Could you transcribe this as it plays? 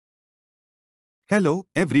Hello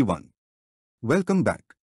everyone. Welcome back.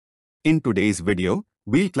 In today's video,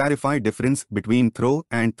 we'll clarify difference between throw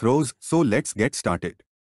and throws, so let's get started.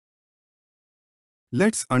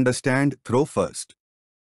 Let's understand throw first.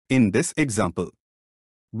 In this example,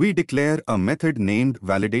 we declare a method named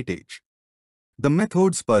validateAge. The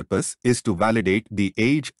method's purpose is to validate the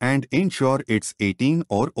age and ensure it's 18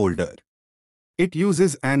 or older. It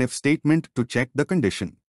uses an if statement to check the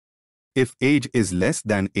condition. If age is less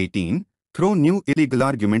than 18, throw new illegal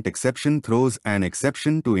argument exception throws an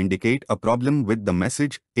exception to indicate a problem with the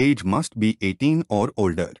message age must be 18 or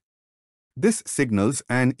older. This signals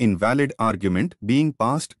an invalid argument being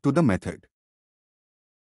passed to the method.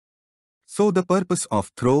 So the purpose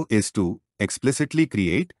of throw is to explicitly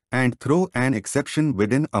create and throw an exception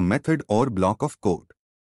within a method or block of code.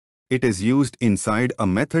 It is used inside a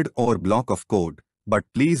method or block of code, but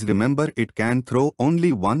please remember it can throw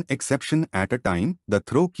only one exception at a time. The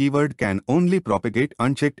throw keyword can only propagate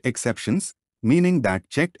unchecked exceptions, meaning that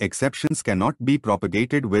checked exceptions cannot be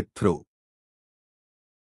propagated with throw.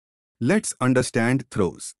 Let's understand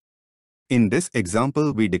throws. In this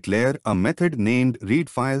example, we declare a method named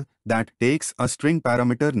readFile that takes a string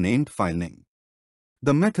parameter named filename.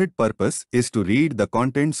 The method purpose is to read the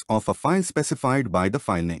contents of a file specified by the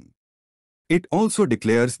filename. It also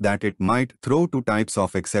declares that it might throw two types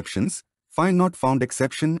of exceptions, fileNotFound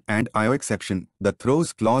exception and IO exception. The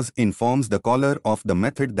throws clause informs the caller of the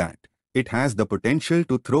method that it has the potential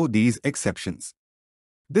to throw these exceptions.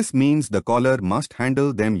 This means the caller must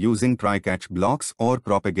handle them using try-catch blocks or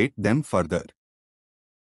propagate them further.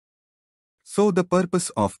 So the purpose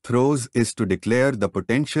of throws is to declare the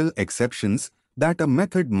potential exceptions that a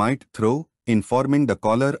method might throw, informing the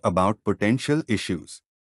caller about potential issues.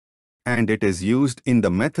 And it is used in the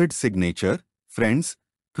method signature. Friends,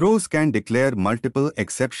 throws can declare multiple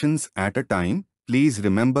exceptions at a time. Please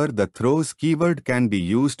remember the throws keyword can be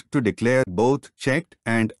used to declare both checked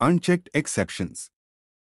and unchecked exceptions.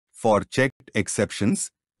 For checked exceptions,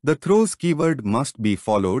 the throws keyword must be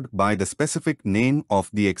followed by the specific name of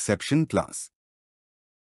the exception class.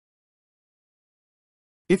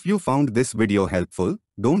 If you found this video helpful,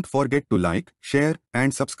 don't forget to like, share,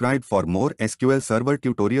 and subscribe for more SQL Server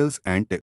tutorials and tips.